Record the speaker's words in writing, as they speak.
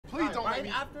right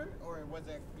after, or was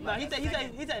it? Nah, he said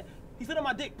he said on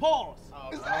my dick. Pause.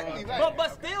 Exactly.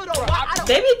 But still though,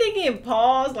 they be thinking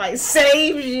pause like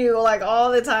saves you like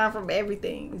all the time from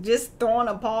everything. Just throwing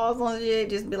a pause on shit,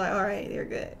 just be like, all right, they're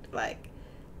good. Like,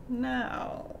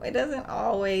 no, it doesn't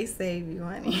always save you,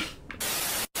 honey.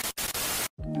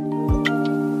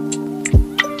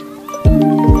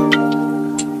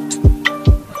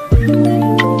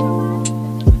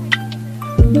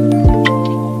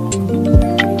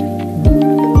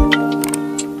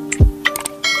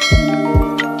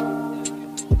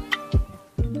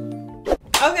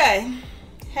 Okay,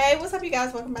 hey, what's up you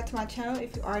guys? Welcome back to my channel.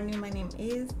 If you are new, my name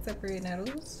is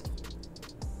sabriyahnettles.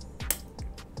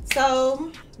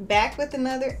 So back with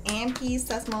another AMP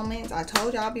sus moments. I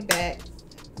told y'all I'll be back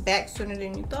sooner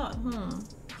than you thought.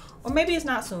 Or maybe it's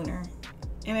not sooner,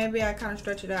 and maybe I kind of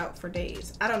stretch it out for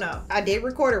days. I don't know. I did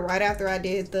record it right after I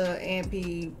did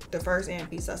the first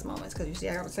AMP sus moments, because you see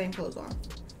I got the same clothes on.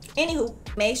 Anywho,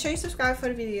 make sure you subscribe for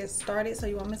the video started so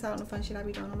you won't miss out on the fun shit I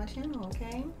be doing on my channel,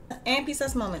 okay? AMP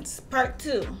sus moments, part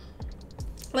 2.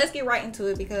 Let's get right into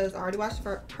it because I already watched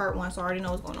part 1, so I already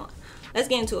know what's going on. Let's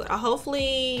get into it.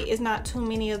 Hopefully it's not too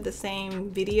many of the same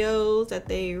videos that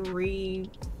they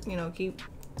keep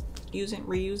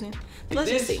reusing. Let's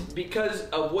just see. Because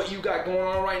of what you got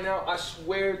going on right now, I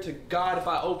swear to God, if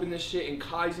I open this shit and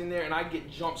Kai's in there and I get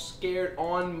jump scared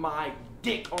on my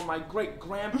dick, on my great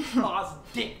grandpa's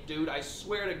dick, dude, I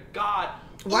swear to God.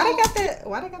 Why they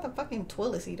got the fucking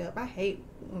toilet seat up? I hate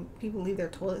when people leave their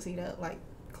toilet seat up. Like,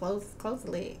 close the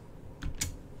lid.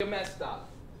 You're messed up.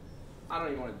 I don't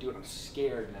even want to do it. I'm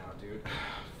scared now, dude.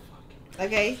 Fuck.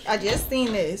 Okay, I just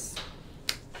seen this.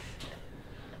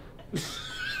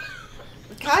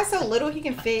 Kai's so little he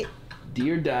can fit.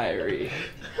 Dear diary.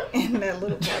 In that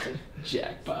little closet.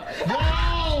 Jackpot.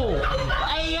 Whoa!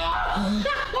 Hey yo!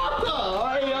 Hey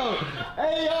yo!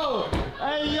 Hey yo!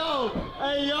 Hey yo!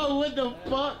 Hey yo! What the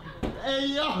fuck? Hey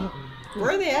yo!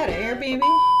 Where are they at? Airbnb?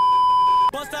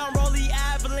 Bust down Rolly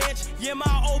Avalanche, yeah,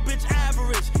 my old bitch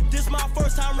average. This my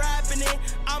first time rapping it,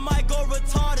 I might go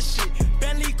retarded shit.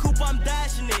 Bentley coupe, I'm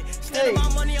dashing it. Stealing my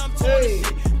money, I'm talking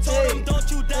shit. Told them, don't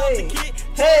you doubt the kid.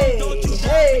 Don't you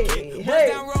doubt the kid. Bust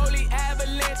down Rolly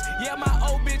Avalanche, yeah, my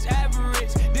old bitch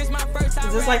average. This my first time.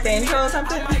 Is this like the intro or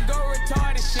something? I might go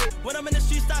retarded shit. When I'm in the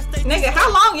streets, I stay. Nigga,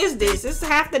 how long is this? This is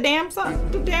half the damn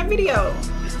song, the damn video.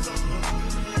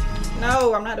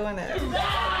 No, I'm not doing that.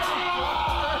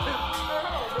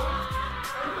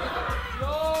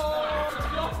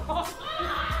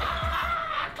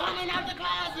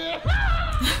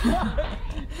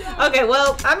 Okay,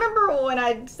 well, I remember when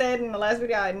I said in the last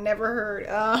video I never heard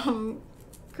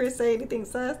Chris say anything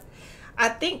sus. I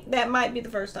think that might be the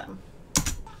first time.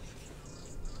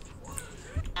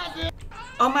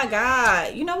 Oh my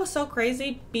god, you know what's so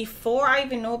crazy? Before I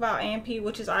even know about AMP,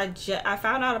 which is I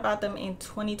found out about them in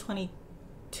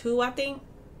 2022, I think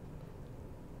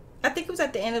it was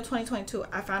at the end of 2022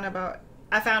 I found out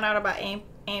about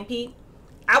AMP.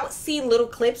 I would see little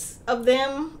clips of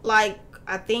them, like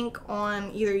I think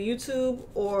on either YouTube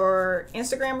or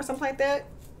Instagram or something like that.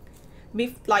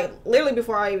 Like literally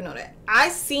before I even know that. I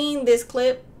seen this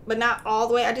clip, but not all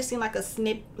the way. I just seen like a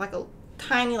snip, like a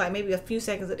tiny, like maybe a few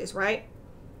seconds of this, right?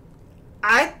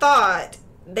 I thought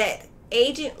that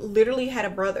Agent literally had a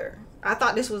brother. I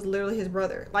thought this was literally his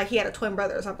brother. Like he had a twin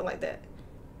brother or something like that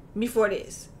before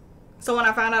this. So when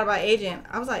I found out about Agent,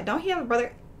 I was like, don't he have a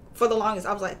brother? For the longest,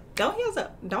 I was like, don't he have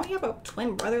a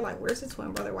twin brother? Like, where's his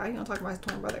twin brother? Why are you gonna talk about his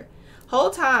twin brother? Whole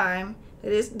time,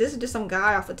 this is just some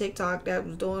guy off of TikTok that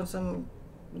was doing some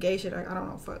gay shit. I don't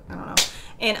know.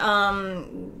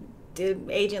 And the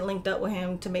Agent linked up with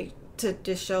him to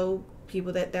just show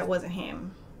people that wasn't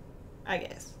him, I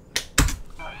guess.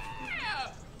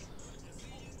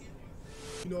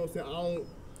 You know what I'm saying?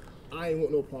 I ain't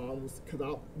want no problems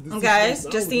because guys,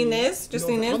 just seen this. I'm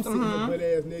sitting here butt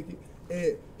ass naked.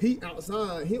 And he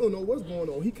outside, he don't know what's going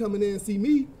on. He coming in and see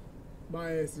me, my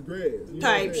ass is grass.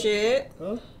 Type shit.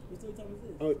 Huh?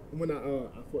 When I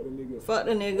fucked the nigga. Fuck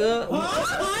the nigga.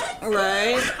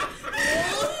 Alright.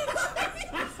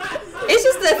 It's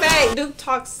just the fact Duke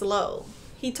talks slow.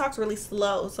 He talks really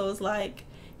slow, so it's like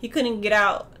he couldn't get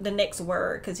out the next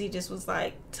word because he just was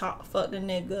like, fuck the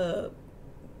nigga,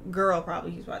 girl,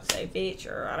 probably he's about to say bitch,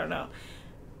 or I don't know.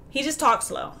 He just talks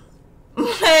slow.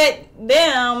 But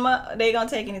them, they gonna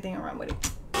take anything and run with it.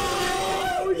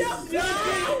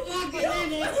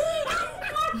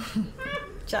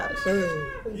 Childish.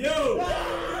 Yo,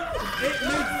 it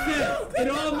makes sense. It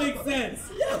all makes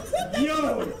sense.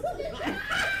 Yo.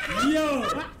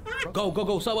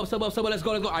 Go. Sub up. Let's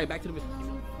go. All right, back to the video.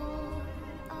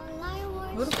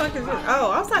 Who the fuck is this?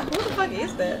 Oh, I was like, who the fuck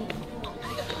is that?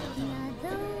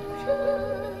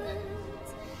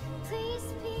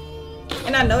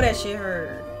 And I know that shit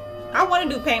hurt. I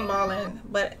want to do paintballing,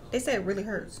 but they said it really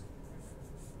hurts.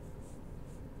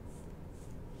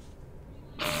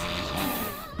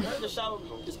 The shower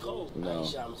is cold. No. I ain't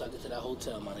shower until I get to that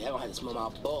hotel, man. I don't have to smell my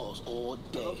balls all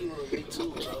day. Me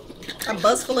too, bro. A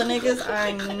bus full of niggas,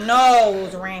 I know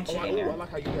was ranching in I there. like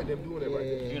how you got them doing it right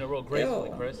there. You're in a real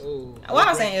gracefully, Chris. Well, I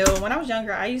was saying ew. When I was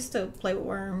younger, I used to play with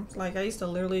worms. Like, I used to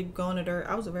literally go in the dirt.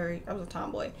 I was a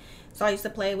tomboy. So I used to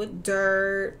play with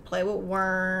dirt, play with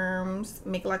worms,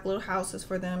 make like little houses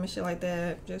for them and shit like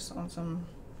that. Just on some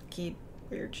kid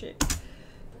weird shit.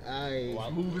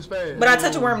 Move as fast. But I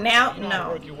touch a worm now? You know how to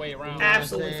No. work your way around.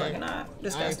 Absolutely fucking not. I ain't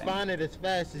Disgusting. find it as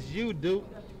fast as you do.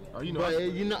 Oh, you know. But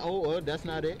you know, oh, that's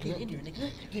not it. Get in there,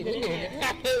 nigga. Get in there.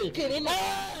 Get in there.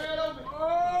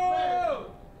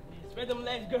 Spread them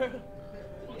legs, girl.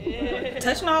 Yeah.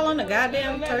 Touching all on the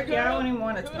goddamn turkey, I don't even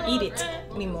want to eat it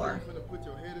anymore. I'm gonna put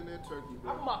your head in that turkey,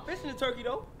 I put my fist in the turkey,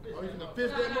 though. Oh, you gonna fish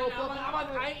that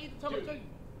motherfucker? I ain't eating the turkey.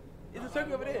 It's a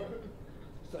turkey over there.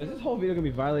 So is this whole video gonna be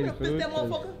violating Fist food? that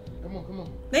motherfucker. Come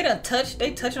on. They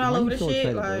touching all over the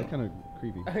shit. Like, kind of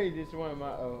creepy. Hey, just one of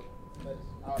my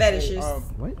fetishes.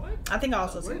 What? I think I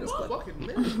also seen this clip. fucking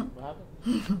minute.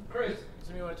 Chris,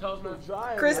 so you want to tell us, man?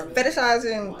 Chris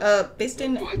fetishizing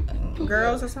fisting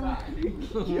girls or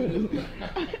something.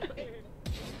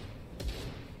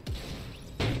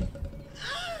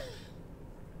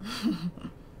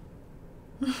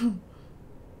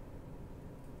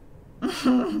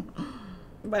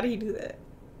 Why did he do that?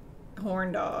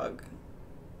 Horn dog.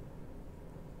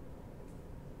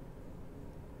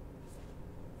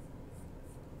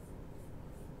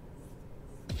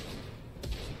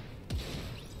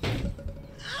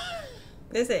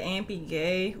 They said Ampy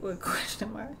gay with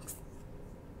question marks.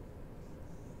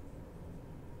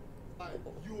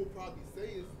 You will probably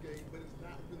say it's gay, but it's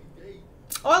not really gay.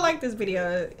 Oh, I like this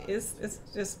video. It's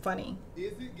just funny.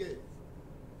 Is it gay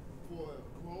for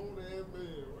a grown ass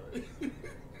man, right?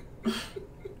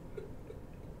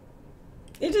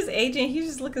 It's just agent. He's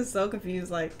just looking so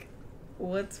confused. Like,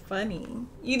 what's funny?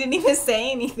 You didn't even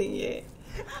say anything yet.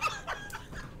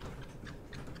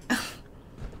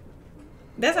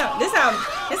 This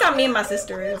how me and my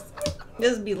sister is.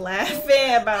 Just be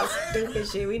laughing about stupid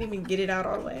shit. We didn't even get it out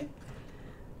all the way.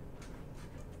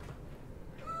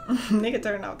 Nigga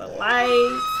turning off the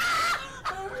lights.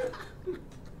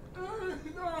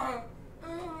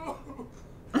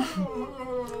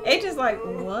 Agent's like,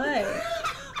 what?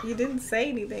 You didn't say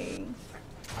anything.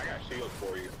 I got shields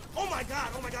for you. Oh my god,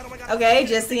 oh my god, oh my god. Okay,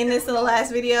 just seen this in the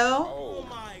last video. Oh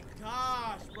my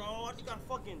gosh, bro. I just got a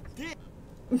fucking dick.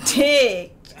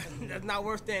 Dick. That's not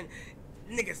worse than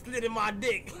nigga slid in my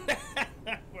dick.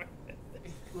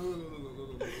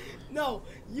 No,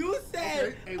 you said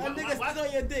Okay, hey, a what- nigga what? slid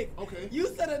on your dick. Okay. You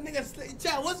said a nigga slid.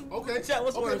 Chat, what's Okay. Chat,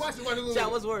 what's Okay, worse? watch it.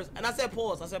 Chat, what's worse? And I said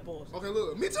pause. I said pause. Okay,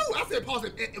 look. Me too. I said pause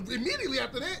it immediately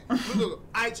after that. Look.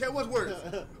 All right, chat. What's worse?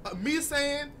 Me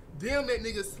saying, damn, that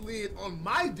nigga slid on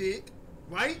my dick,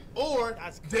 right? Or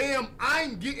That's crazy. damn,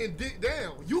 I'm getting dick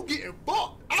down. You getting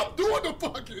fucked. I'm doing the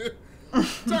fucking.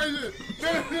 Sorry, you know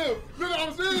what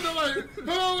I'm saying? Though, like, you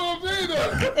know what I'm saying?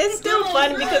 Though? It's still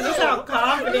funny because it's how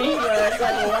confident he was. Like,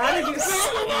 why did you That's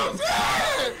what I'm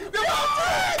saying. That's what I'm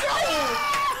saying,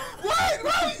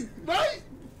 though. Right?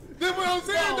 That's what I'm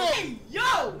saying, though. Hey, yo!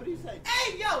 What did he say?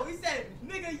 Hey, yo! He said,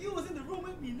 nigga, you was in the room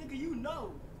with me, nigga, you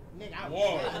know. Nigga,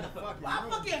 I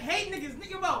fucking hate niggas,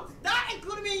 nigga, bro. Stop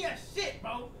including me in your shit,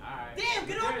 bro. Alright. Damn,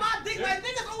 get off my dick. Like,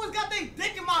 niggas always got their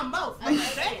dick in my mouth. Like,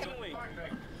 damn.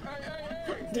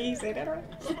 Did you say that right?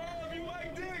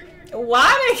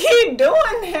 Why did he keep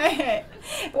doing that?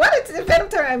 Why did the Venom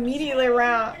turn immediately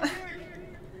around?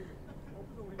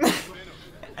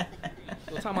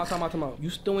 Time out. You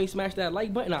still ain't smashed that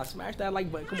like button? I smash that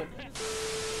like button. Come on.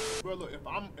 Bro, look, if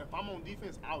I'm on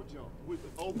defense, I'll jump. With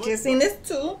the old Just seen this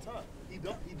too. He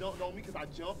dunked on me because I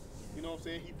jumped. You know what I'm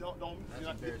saying? He dunked on me. That's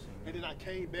embarrassing. And then I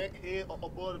came back head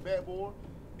above the backboard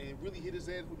and really hit his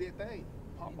ass with that thing.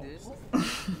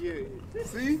 Yeah.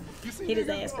 See? You see? Hit his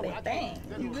ass for that thing.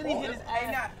 You really hit his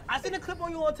ass. I seen a clip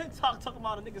on you on TikTok talking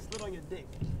about a nigga slid on your dick.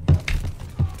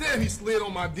 Damn, he slid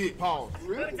on my dick. Pause.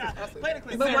 Play the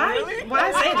clip. But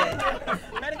why say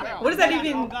that? What does that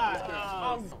even? Oh,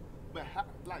 God. But how,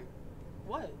 like,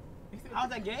 What? How's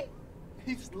that gay?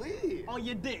 he slid. On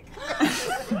your dick.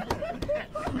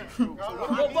 So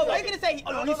But why you gonna say,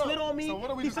 oh, he slid on me, So what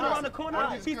are we he slid around the discussing? corner, What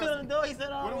are we he slid on the door, he said,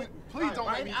 What do we, please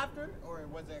don't make me. after? Or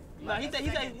was it? No, he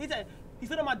said, he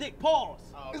slid on my dick, pause.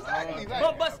 Exactly.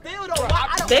 But still though,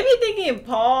 I don't. They be thinking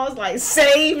pause like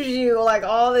saves you like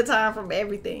all the time from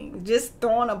everything. Just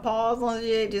throwing a pause on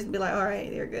shit, just be like, all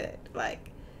right, you're good.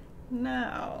 Like,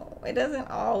 No, it doesn't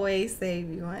always save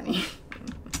you, honey.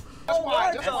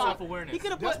 That's self-awareness. He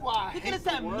could have said me. He could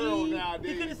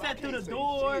have said through the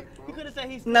door. He could have said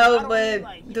he's. No, but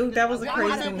dude, that was a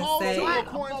crazy thing to say.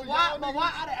 But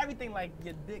why out of everything like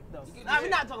your dick though? We're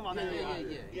not talking about that.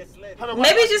 Yeah.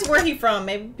 Maybe it's just where he from.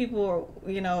 Maybe people,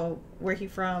 you know, where he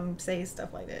from say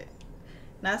stuff like that.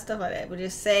 Not stuff like that, but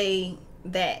just say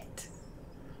that.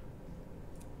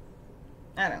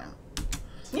 I don't know.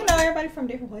 You know, everybody from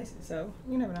different places, so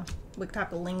you never know what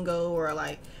type of lingo or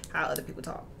like how other people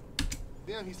talk.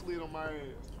 Damn, he slid on my ass.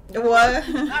 What?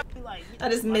 I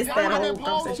just missed that whole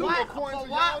conversation. But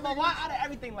why out of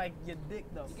everything like your dick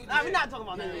though? We're not talking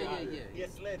about that. Yeah.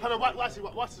 Hold on, watch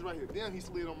this right here. Damn, he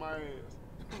slid on my ass.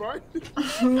 Right?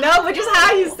 No, but just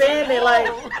how you saying it,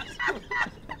 like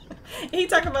he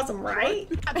talking about some right.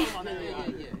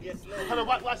 Hold on,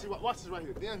 watch this right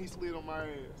here. Damn, he slid on my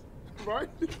ass. Right?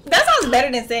 That sounds better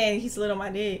than saying he slid on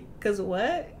my dick. Cause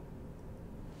what?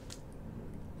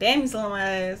 Damn, he slid on my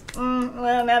ass.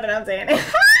 Well, now that I'm saying it,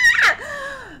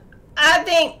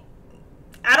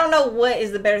 I don't know what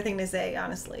is the better thing to say,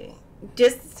 honestly.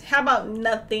 Just how about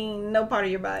nothing, no part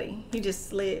of your body. He just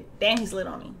slid. Damn, he slid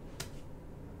on me.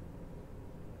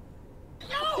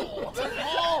 No!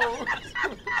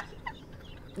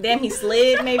 Damn, he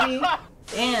slid, maybe.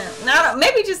 Damn, no,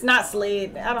 maybe just not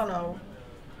slid. I don't know.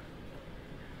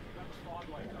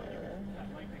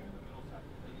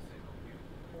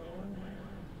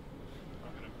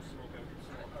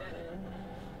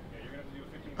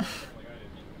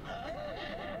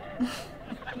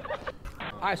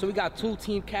 All right, so we got two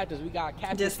team captains. We got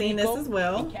Captain Just seen this as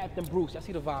well. And Captain Bruce. Y'all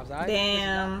see the vibes, all right?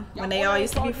 Damn, when they all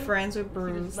used to be friends with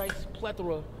Bruce. Nice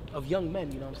plethora of young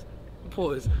men, you know what I'm saying?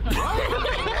 Pause.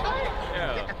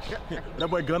 Yeah. That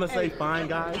boy gonna say fine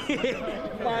guys.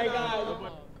 Fine guys.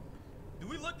 Do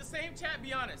we look the same, chat?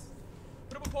 Be honest.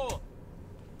 Put up a poll.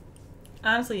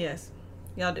 Honestly, yes.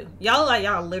 Y'all do. Y'all like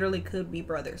y'all literally could be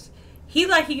brothers. He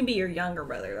like he can be your younger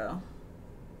brother though.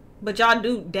 But y'all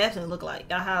do definitely look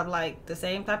like y'all have like the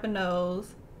same type of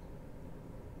nose.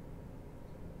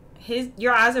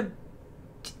 Your eyes are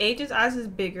H's eyes is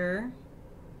bigger.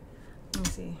 Let me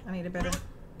see. I need a better.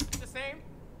 The same.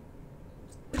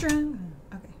 Okay.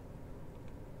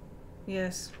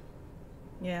 Yes.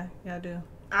 Yeah, y'all do.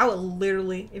 I would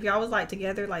literally, if y'all was like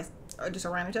together, like or just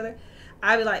around each other,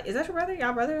 I'd be like, "Is that your brother?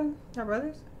 Y'all brother? Y'all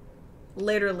brothers?"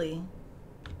 Literally.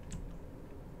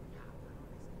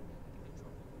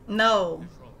 No,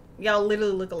 y'all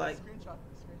literally look alike.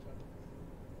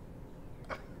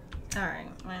 All right,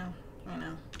 well, you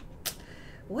know,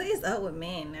 what is up with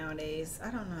men nowadays?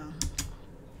 I don't know.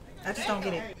 I just don't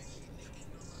get it.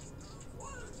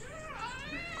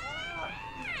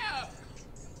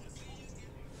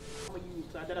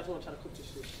 That's what I'm trying to cook this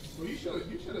shit. So you should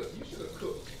have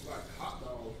cooked like hot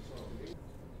dogs or something.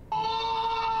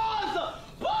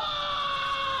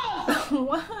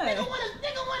 What?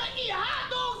 Nigga wanna eat hot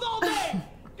dogs all day.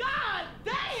 God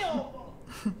damn.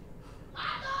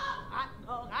 Hot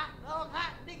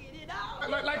nigga, eat it all.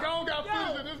 Like I don't got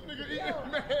food and this nigga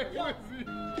eating mad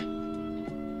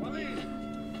pussy.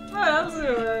 Oh, that's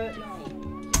good.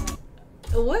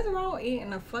 What's wrong with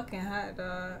eating a fucking hot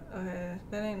dog? Okay,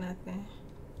 that ain't nothing.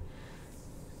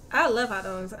 I love hot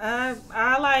dogs. I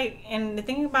like, and the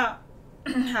thing about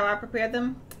how I prepare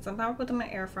them, sometimes I put them in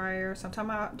the air fryer. Sometimes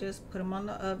I just put them on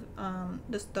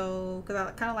the stove because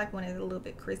I kind of like when it's a little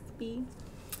bit crispy.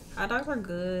 Hot dogs are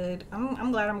good.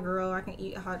 I'm glad I'm a girl. I can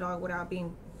eat a hot dog without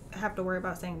have to worry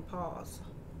about saying pause,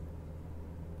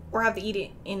 or have to eat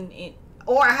it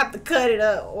or I have to cut it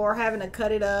up, or having to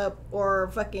cut it up,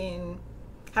 or fucking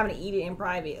having to eat it in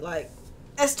private. Like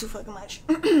that's too fucking much.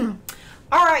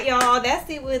 All right, y'all, that's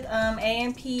it with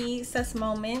A&P sus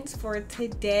moments for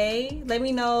today. Let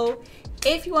me know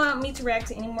if you want me to react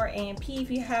to any more A&P.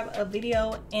 If you have a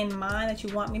video in mind that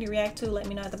you want me to react to, let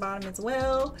me know at the bottom as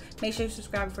well. Make sure you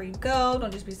subscribe before you go.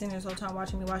 Don't just be sitting there this whole time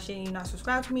watching me watch it and you're not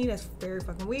subscribed to me. That's very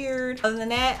fucking weird. Other than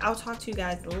that, I'll talk to you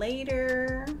guys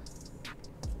later.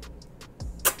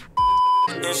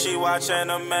 And she watch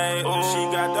anime. She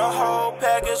got the whole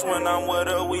package. When I'm with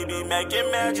her, we be making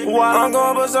magic. While I'm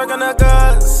going berserk in the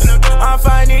guts, I'm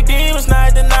fighting demons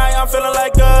night to night. I'm feeling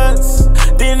like us.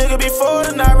 These niggas before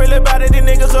the night really about it. These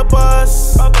niggas a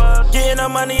bust. Getting the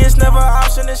money is never an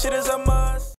option. This shit is a must.